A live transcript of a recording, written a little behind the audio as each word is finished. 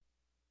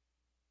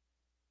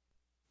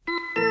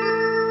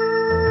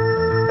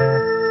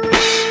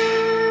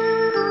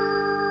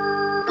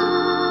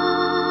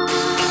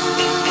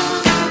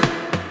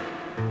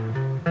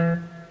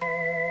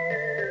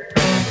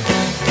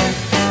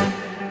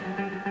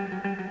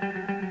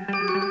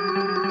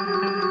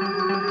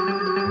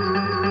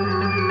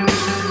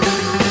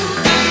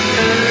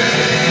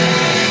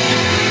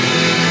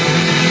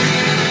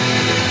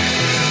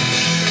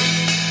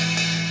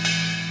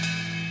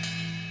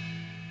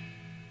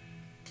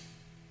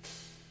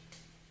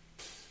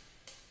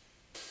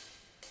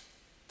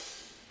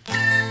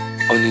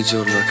Ogni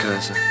giorno a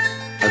casa,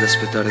 ad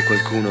aspettare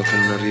qualcuno che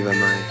non arriva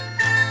mai.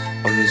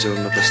 Ogni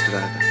giorno per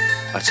strada,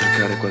 a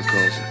cercare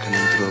qualcosa che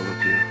non trovo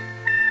più.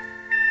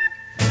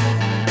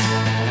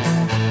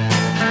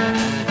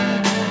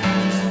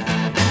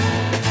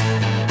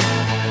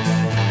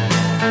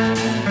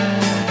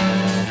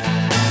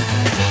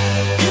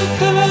 Il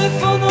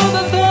telefono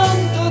da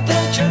tanto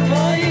tace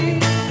ormai,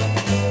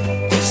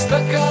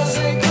 questa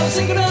casa è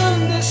così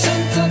grande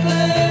senza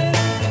te.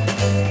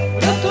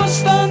 La tua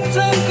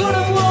stanza è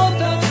ancora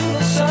vuota, tu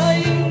lo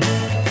sai,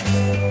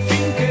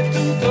 finché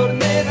tu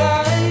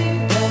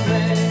tornerai da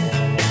me,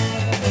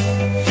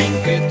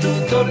 finché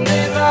tu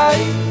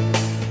tornerai.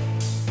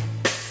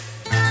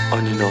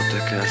 Ogni notte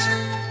a casa,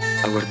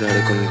 a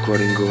guardare con il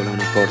cuore in gola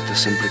una porta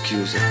sempre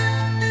chiusa.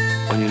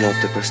 Ogni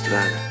notte per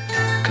strada,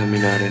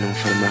 camminare e non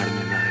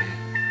fermarmi mai.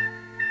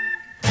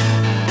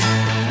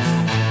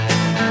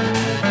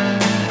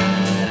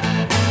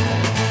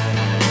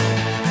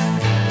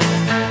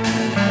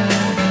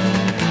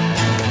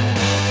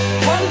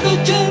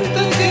 Quanta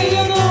gente che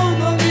io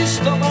non ho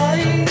visto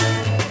mai,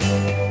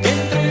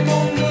 mentre il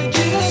mondo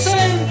gira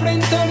sempre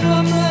intorno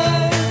a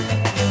me.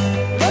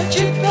 La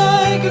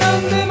città è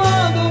grande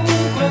ma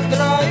dovunque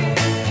andrai,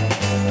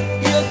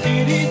 io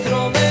ti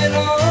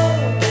ritroverò,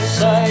 lo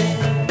sai,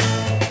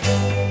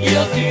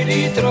 io ti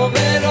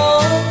ritroverò.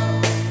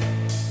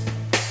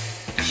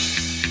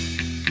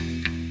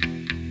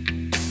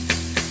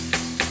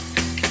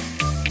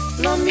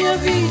 La mia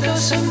vita è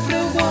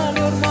sempre uguale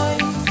ormai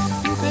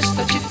in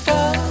questa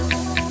città,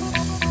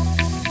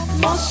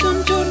 ma se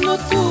un giorno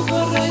tu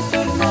vorrai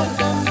tornare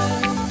da me,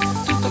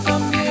 tutto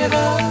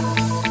cambierà.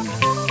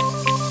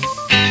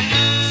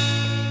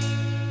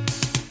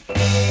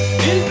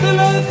 Il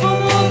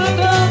telefono da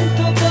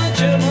tanto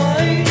tace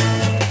ormai,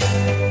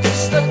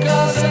 questa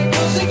casa è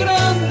così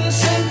grande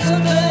senza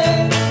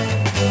te.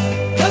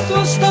 La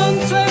tua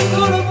stanza è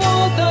ancora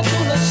vuota,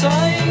 tu la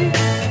sai,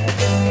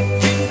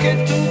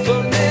 finché tu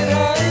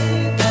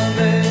tornerai da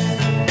me,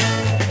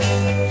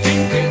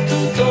 finché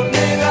tu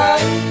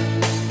tornerai.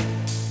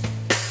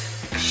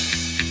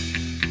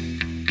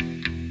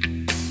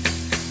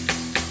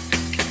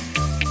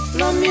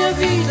 La mia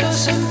vita è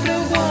sempre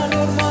uguale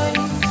ormai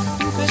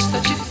in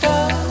questa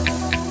città,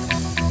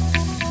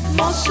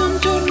 ma se un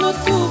giorno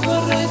tu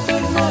vorrai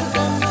tornare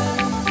da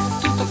me,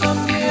 tutto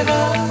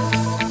cambierà.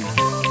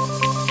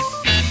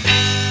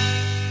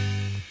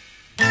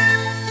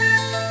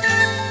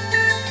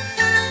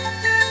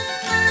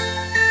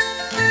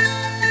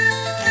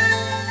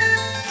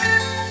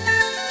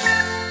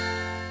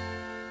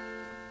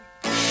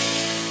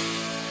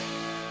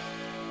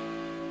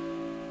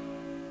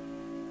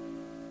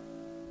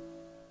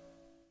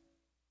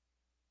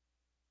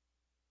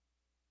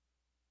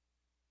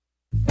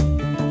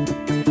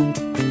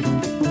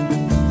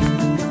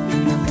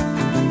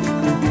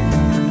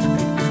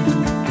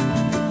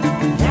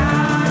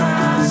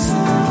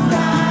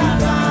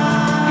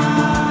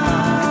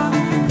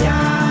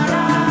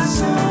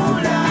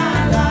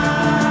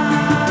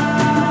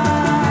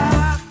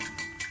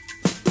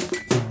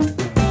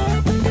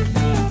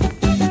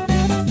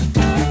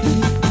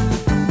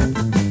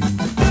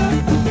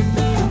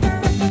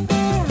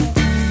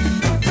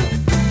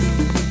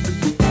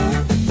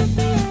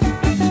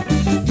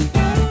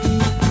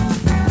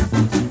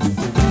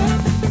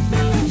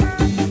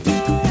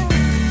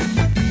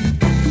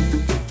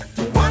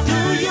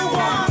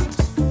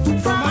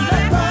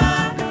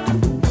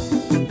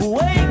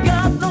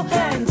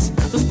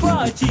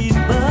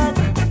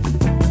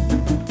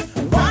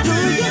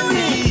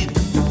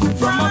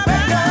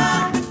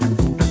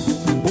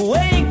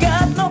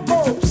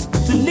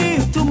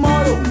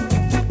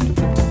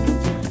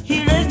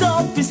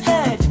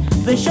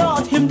 They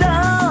shot him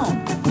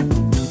down.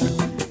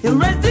 He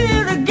raised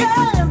it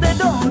again. They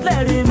don't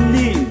let him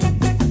live.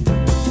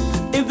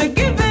 If they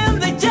give him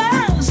the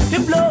chance, he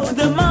blows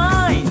their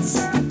minds.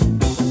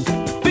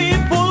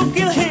 People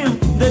kill him.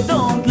 They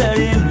don't let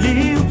him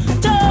live.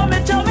 Tell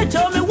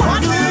me,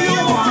 what do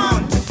you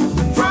want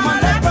from a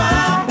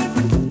leper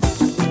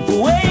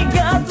who ain't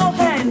got no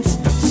hands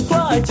to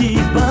scratch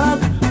his back?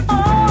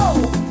 Oh,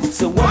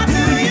 so what do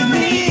you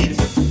need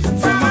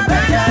from a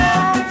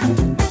beggar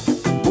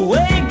who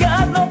ain't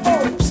got no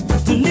hopes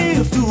to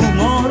live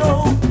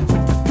tomorrow?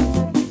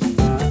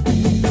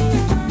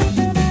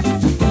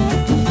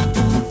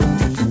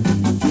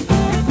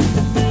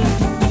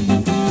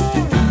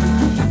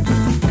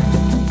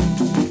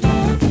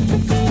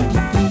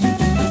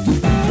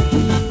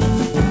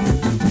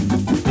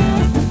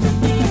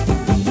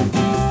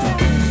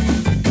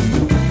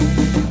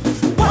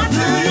 What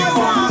do you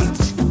want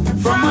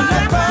from a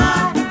leper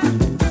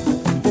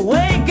who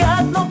ain't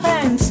got no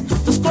hands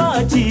to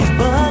scratch his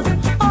back?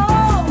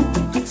 Oh,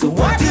 so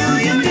what do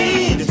you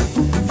need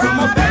from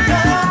a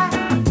beggar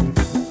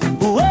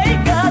who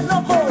ain't got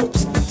no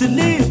hopes to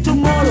live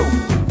tomorrow?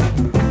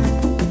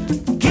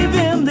 Give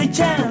him the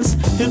chance,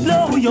 he'll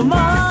blow your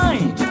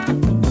mind.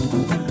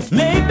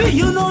 Maybe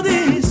you know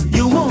this,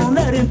 you won't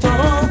let him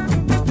talk.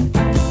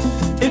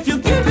 If you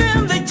give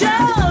him the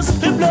chance,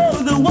 he'll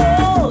blow the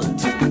world.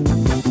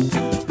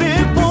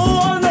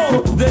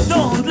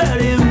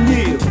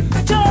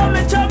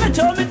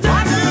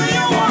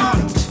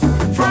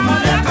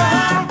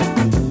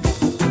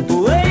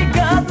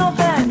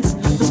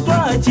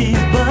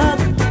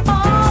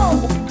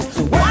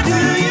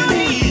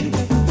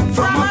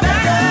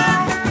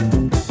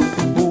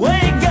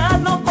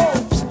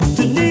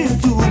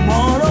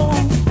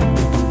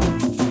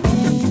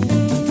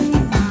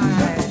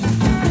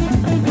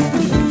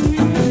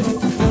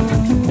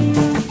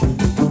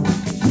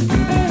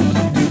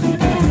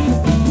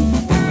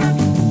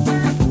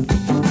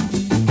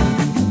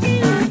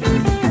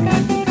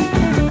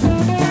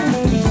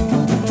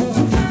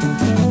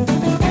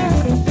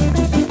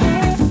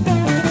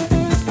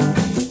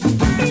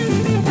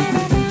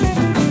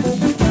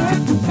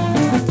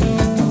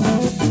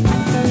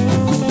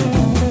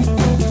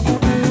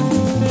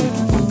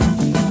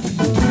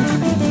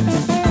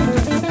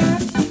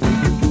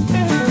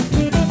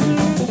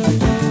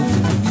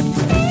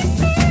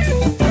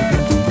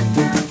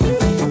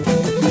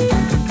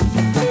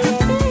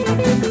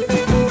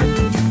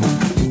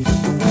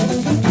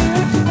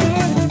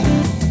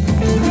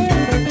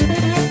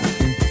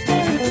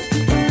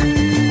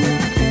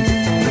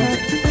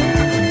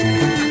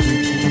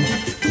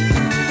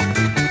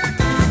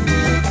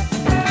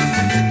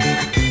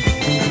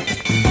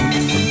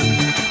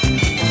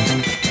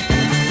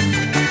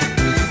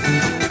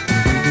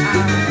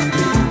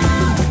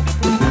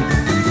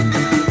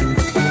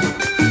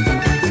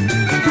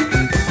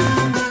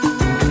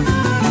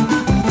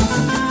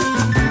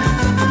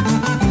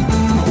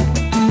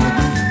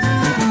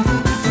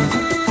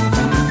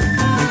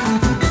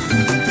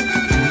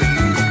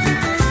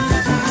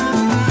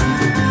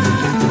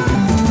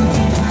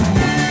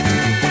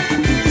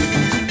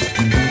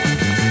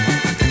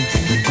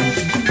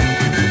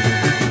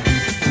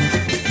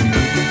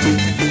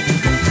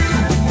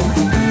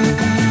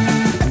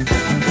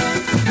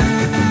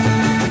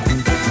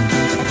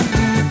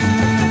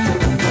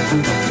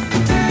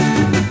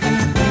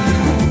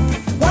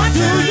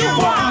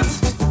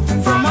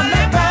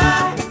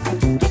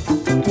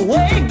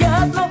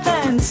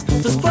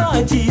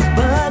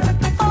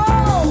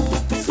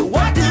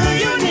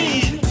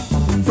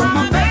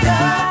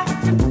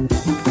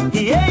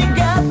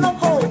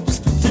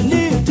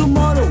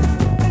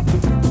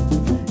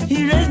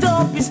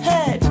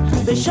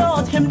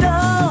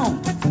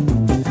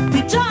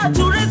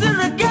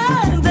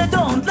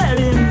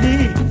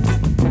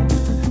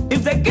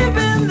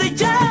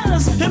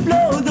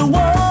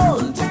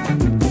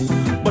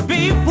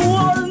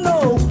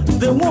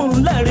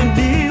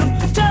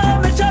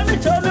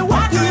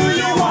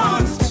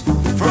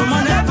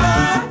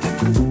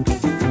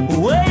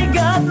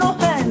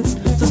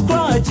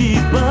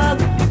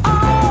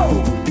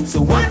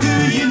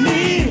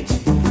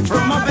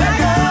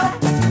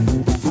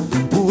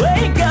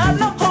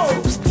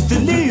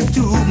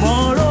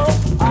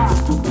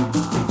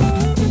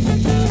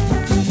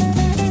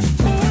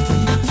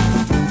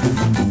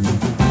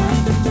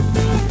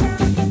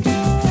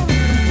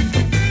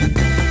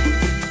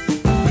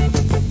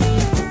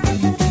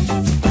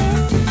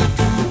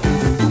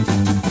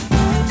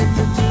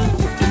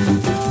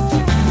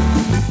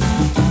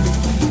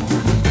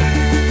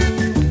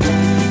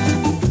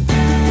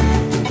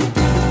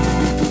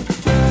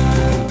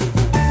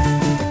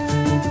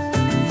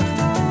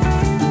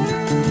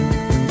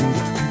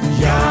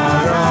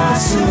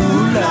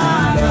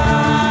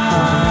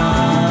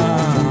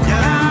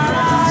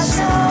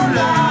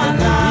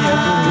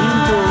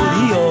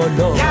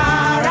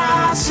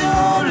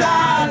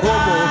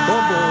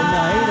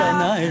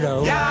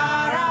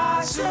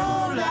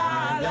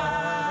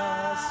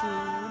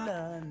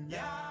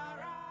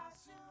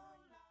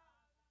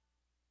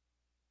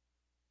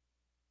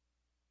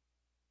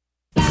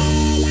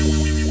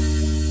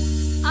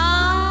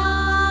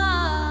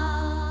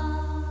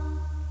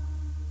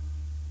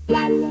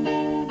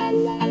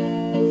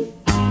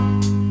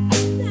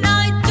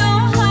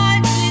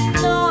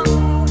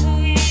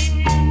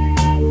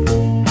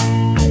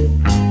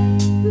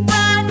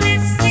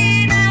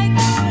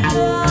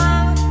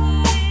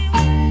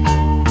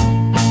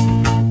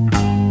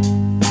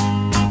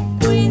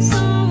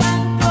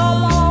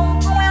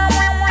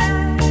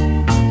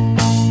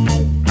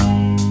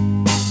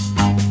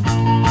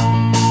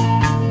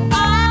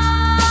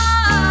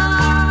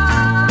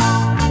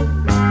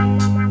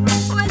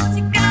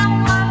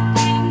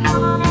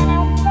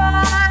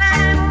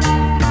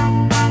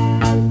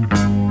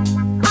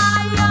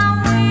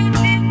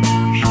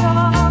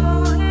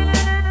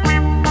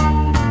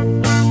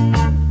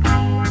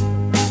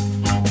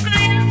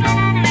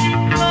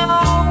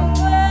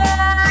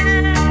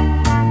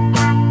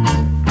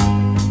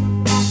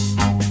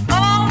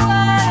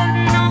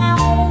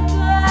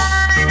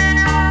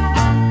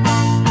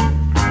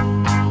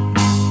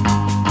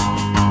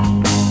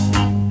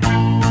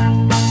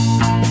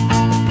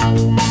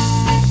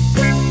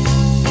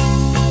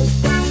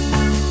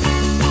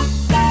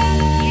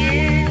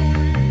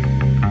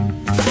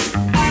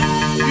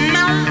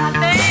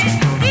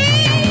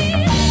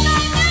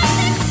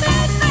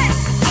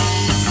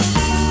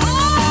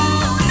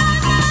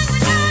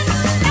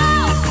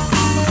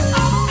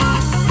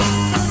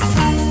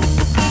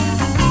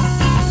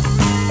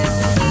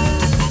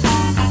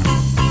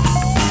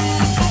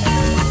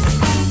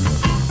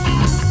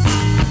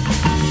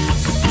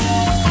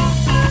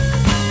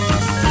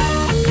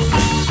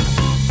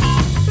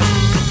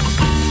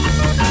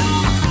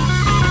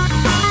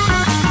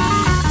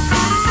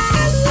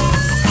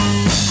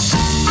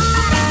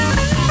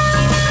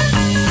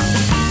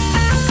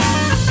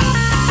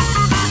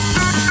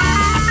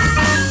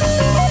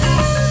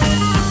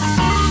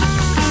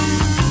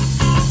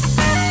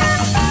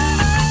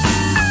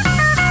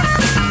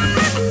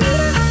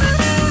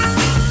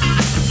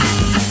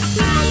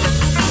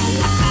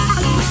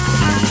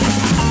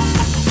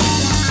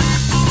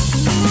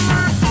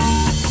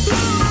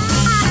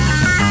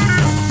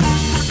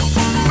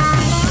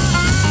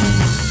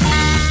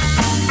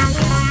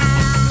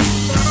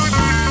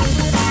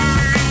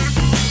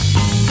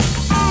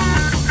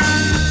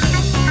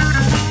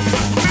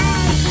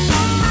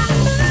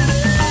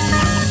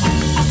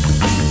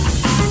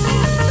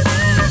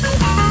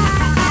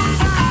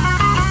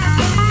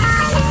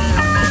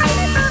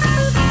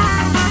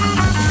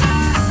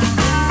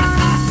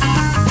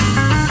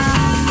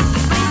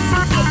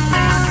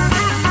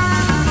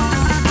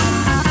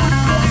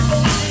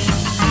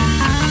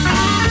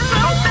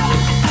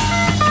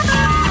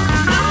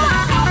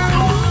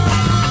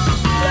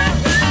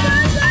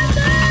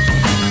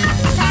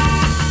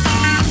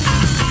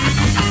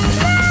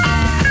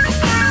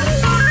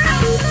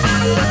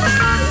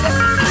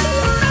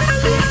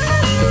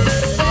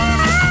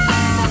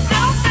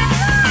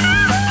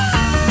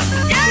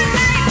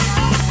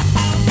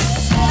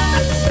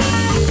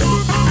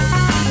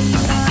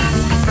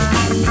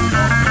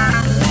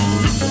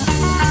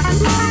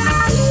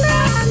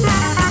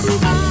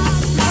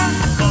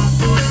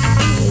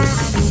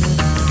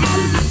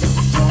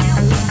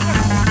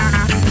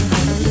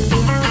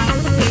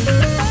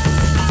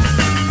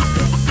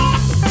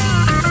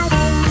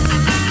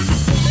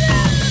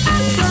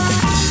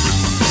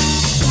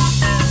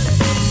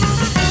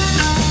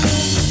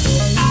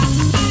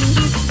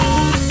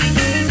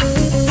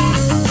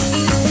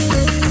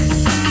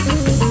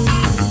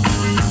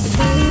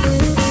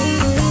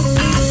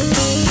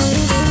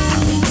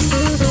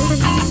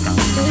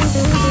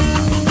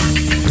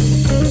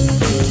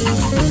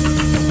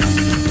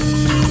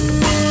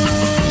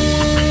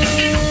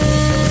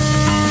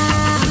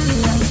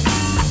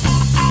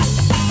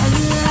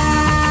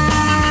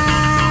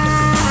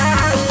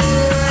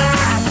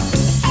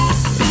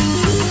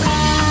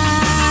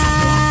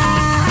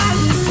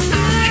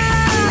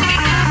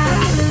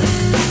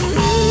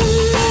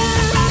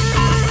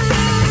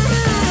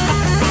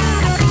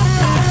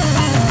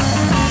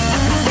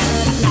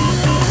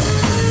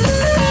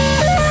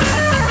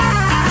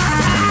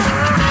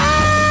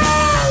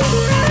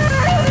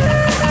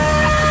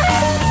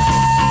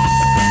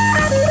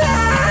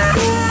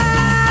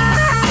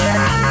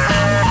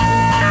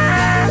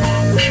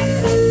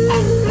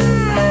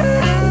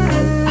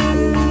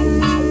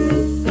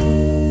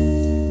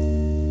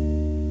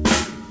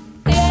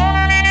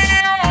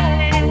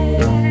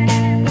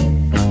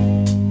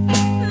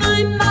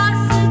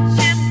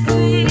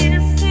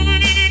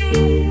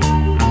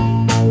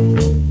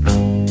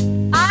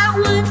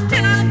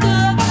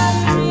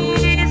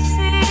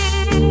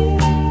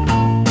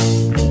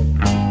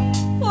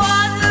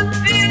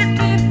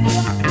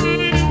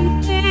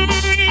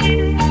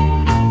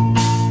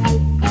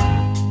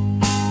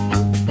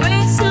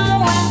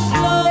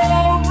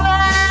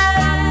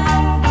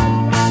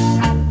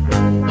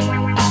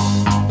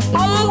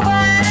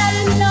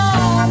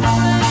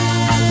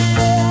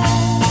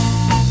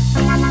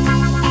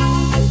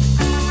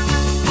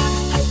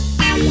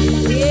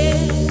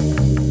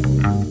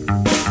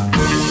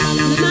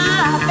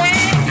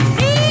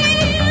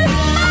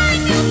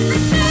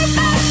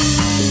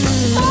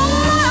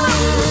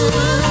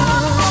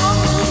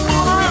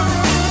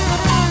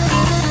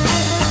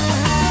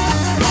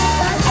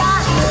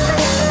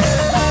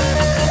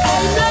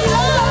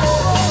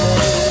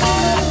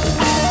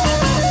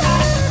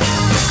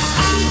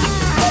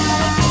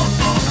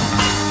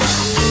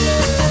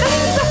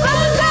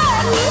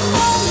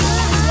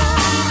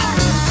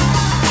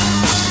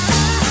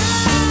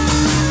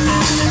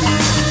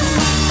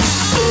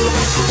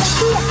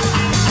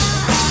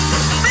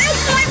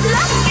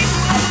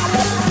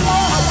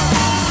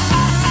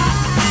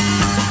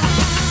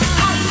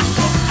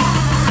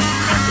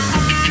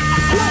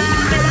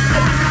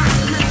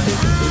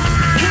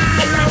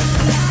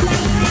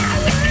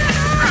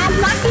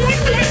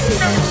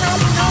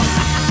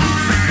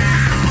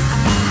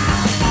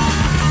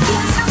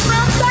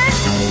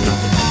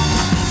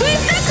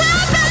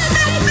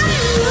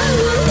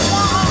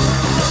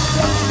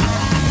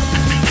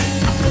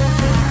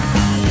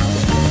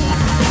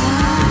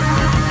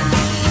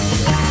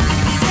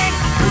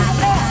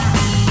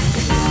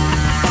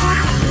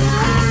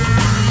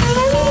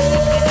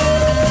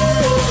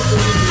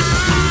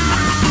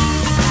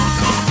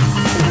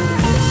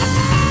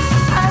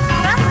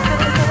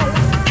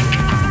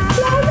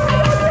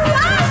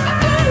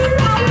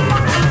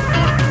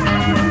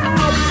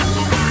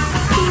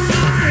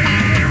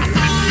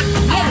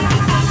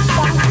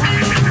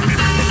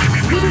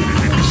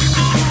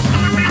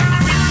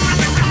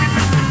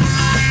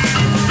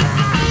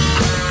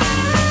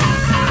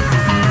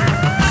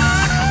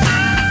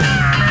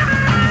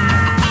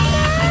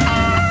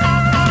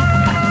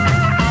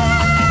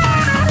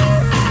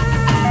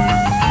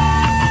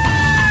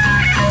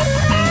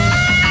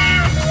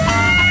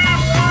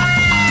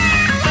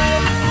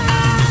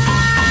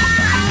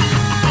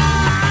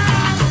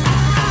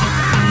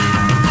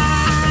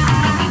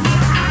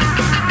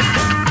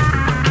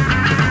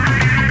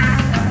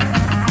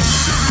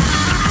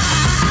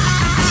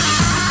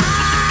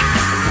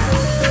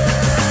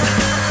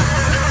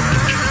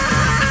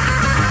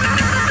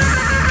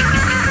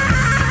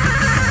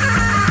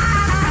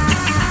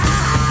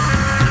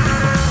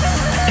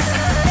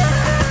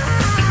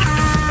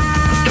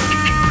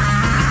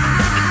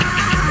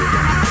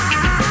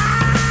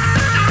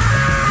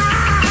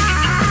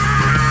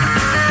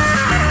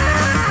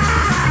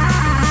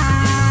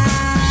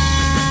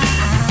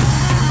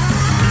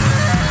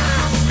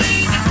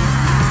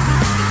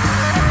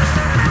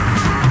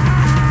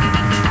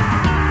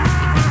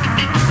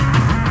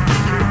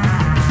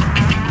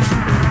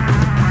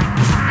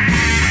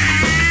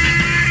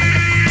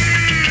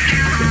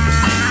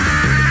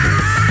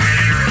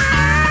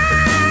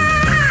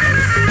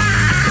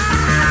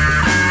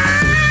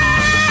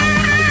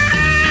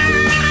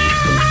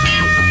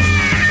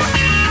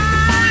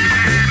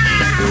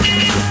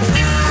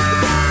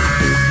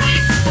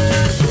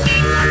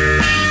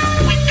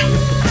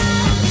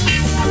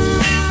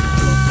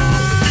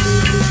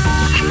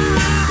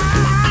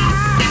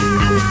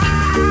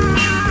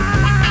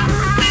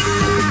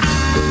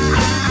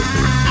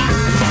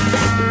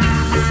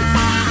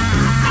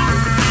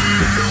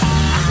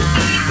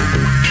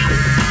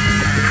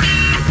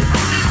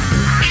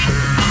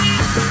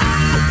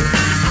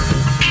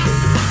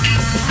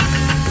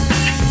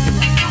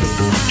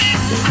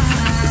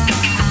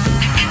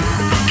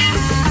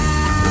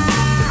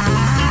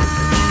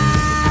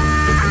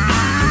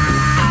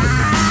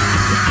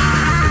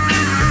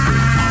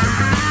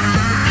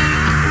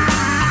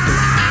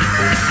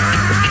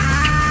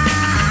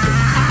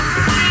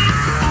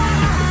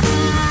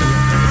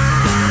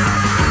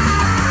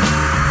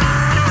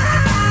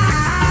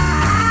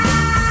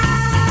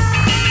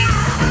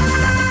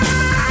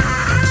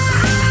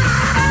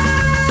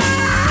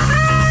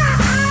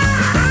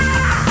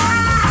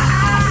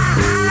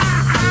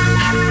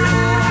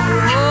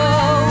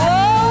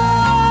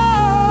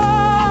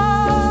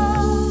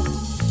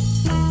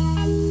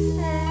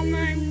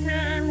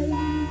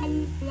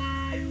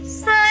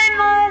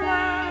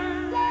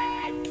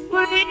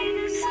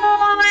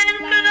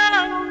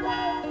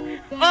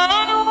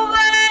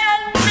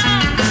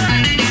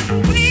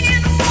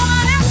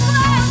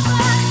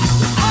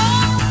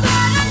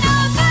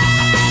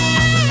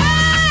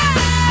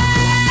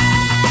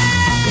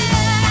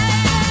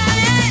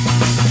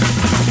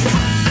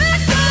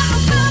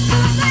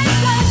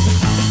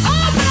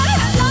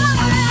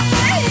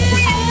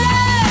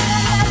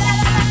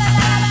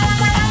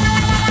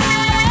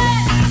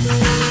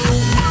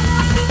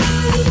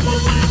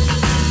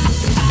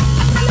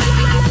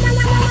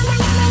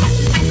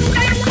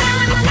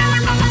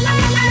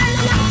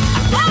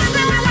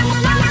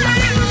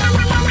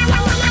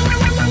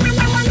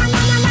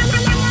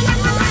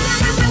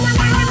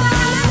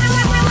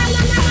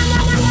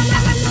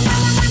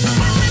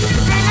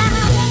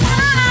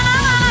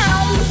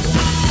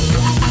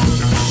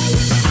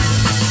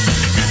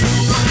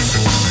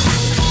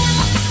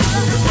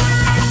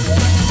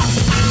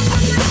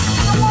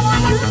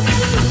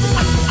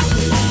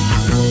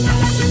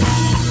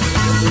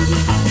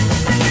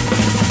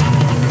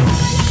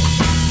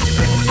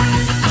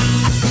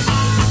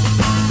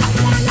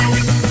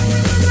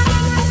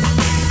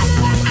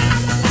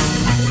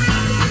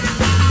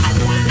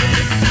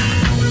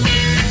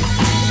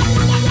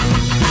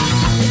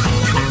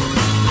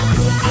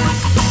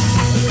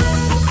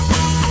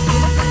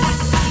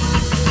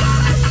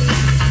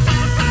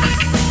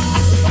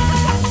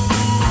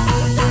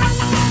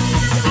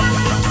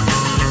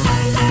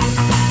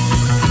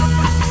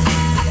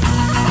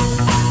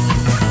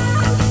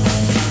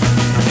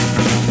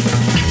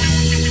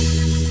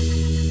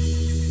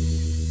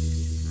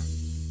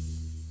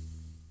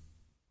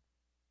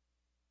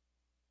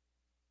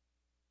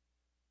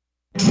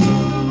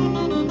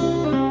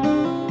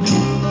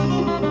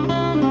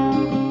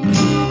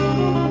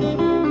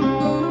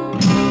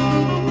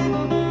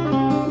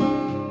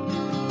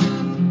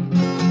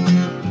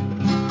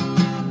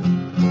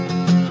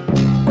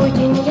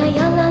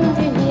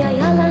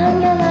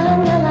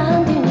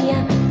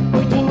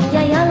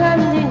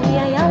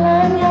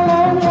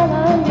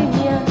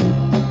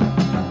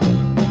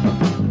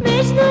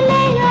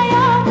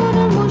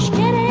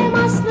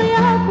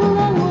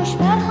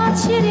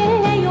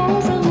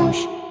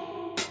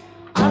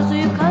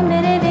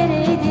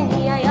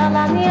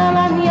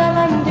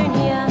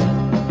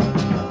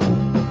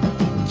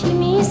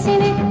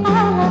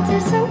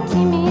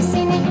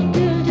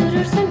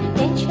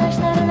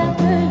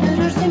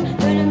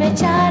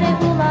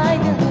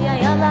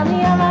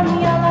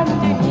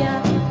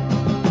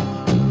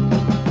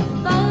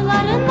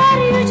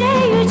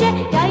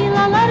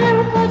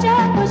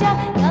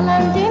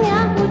 dünya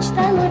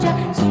uçtan uca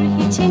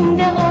sulh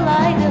içinde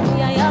olaydım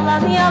ya.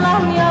 Yalan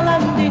yalan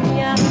yalan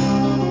dünya.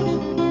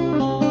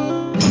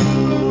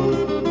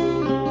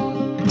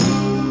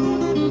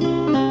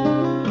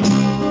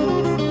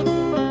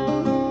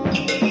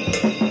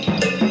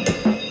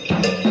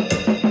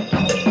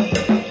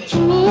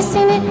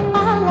 Kimisini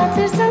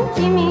ağlatırsın,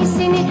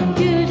 kimisini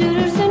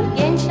güldürürsün,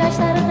 genç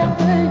yaşlarda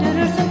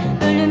öldürürsün,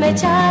 ölüme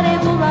çare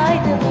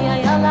bulaydın ya.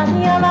 Yalan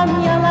yalan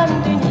yalan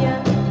dünya.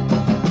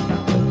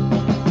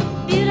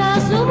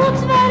 Biraz umut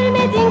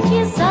vermedin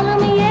ki,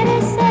 salımı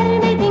yere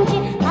sermedin ki,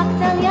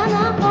 haktan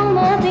yana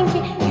olmadın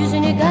ki,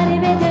 yüzünü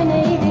garibe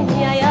döneydin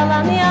ya.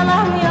 Yalan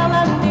yalan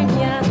yalan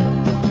dünya.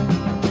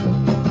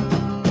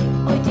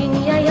 Oy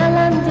dünya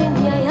yalan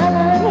dünya,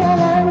 yalan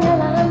yalan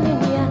yalan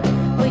dünya.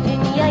 Oy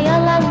dünya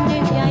yalan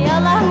dünya,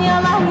 yalan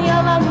yalan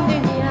yalan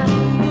dünya.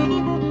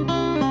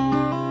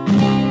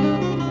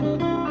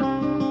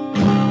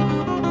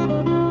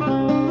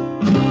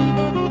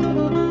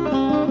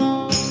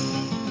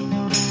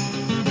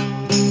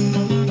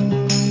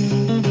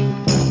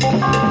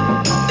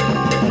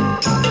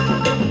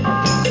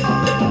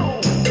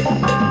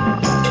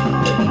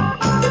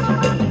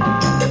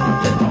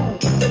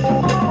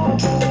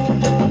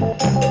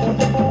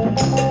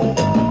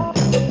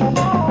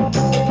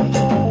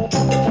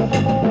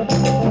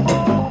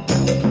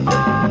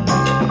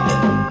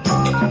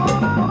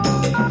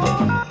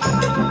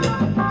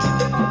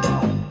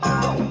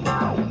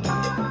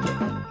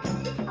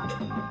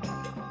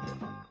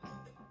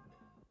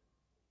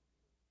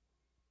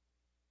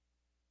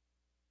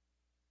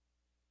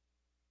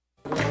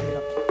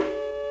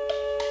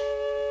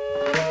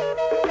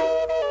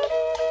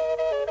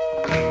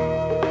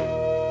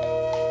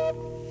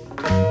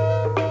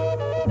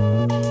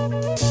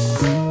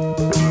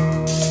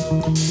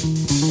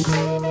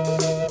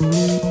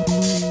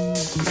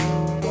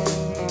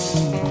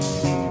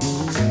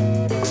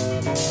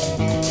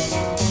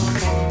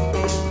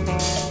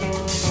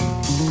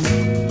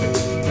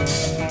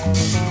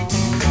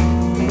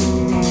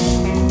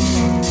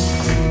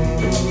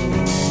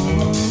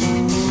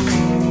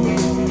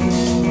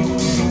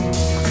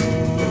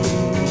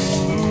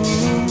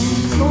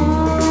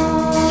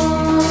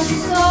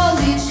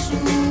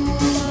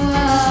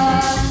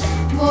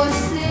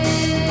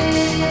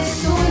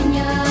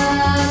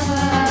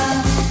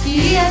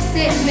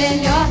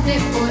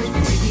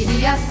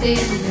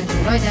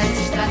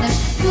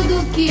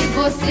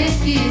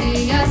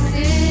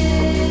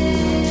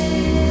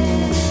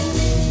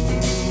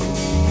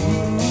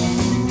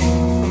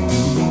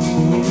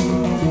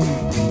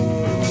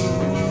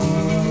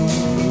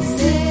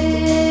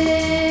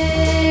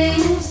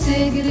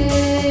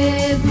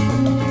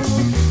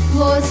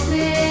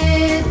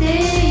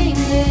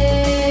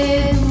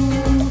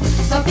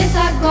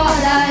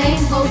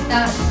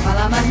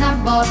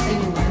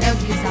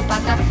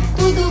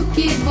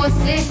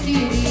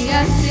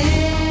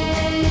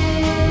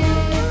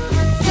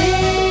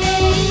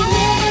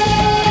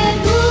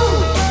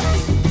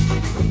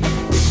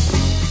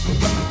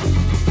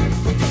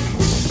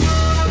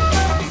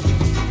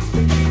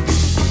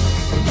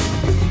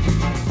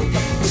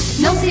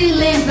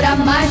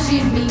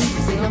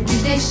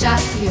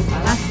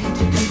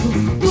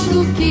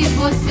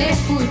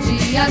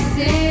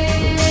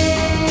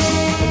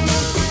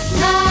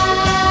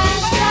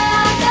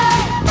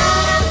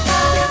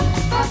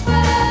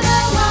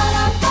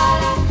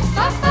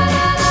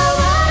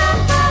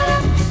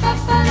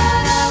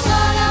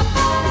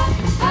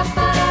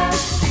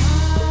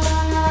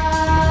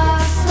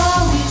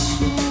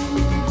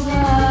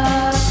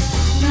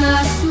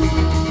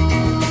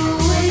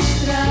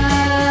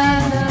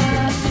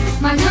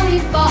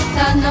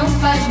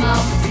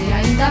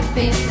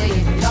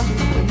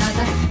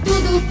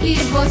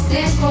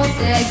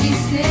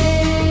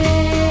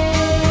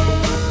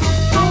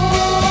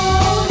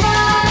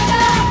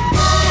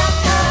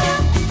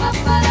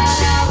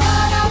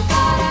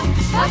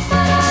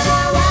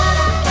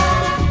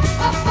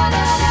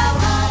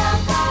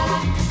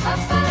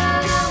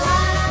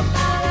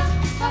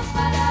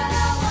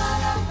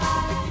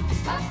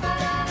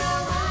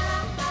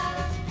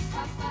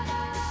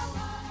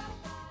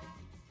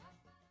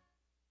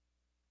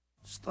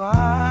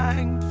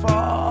 Strengt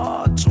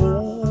fortroligt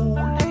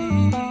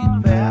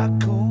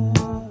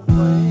værkureret,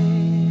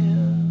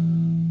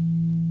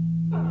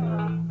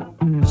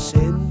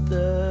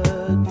 sendte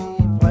de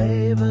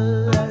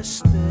brevet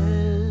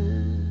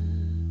afsted.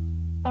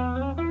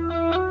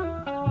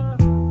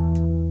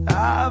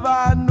 Der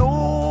var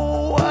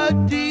noget,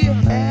 de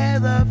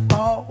havde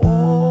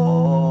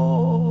forrådt,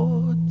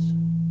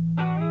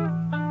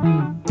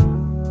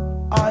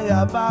 og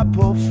jeg var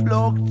på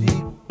flugt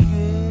igen.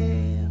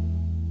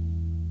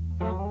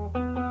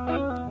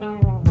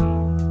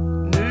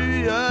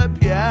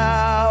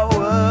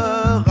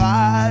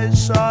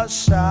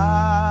 Sig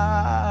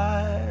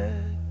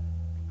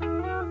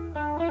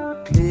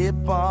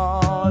klipperne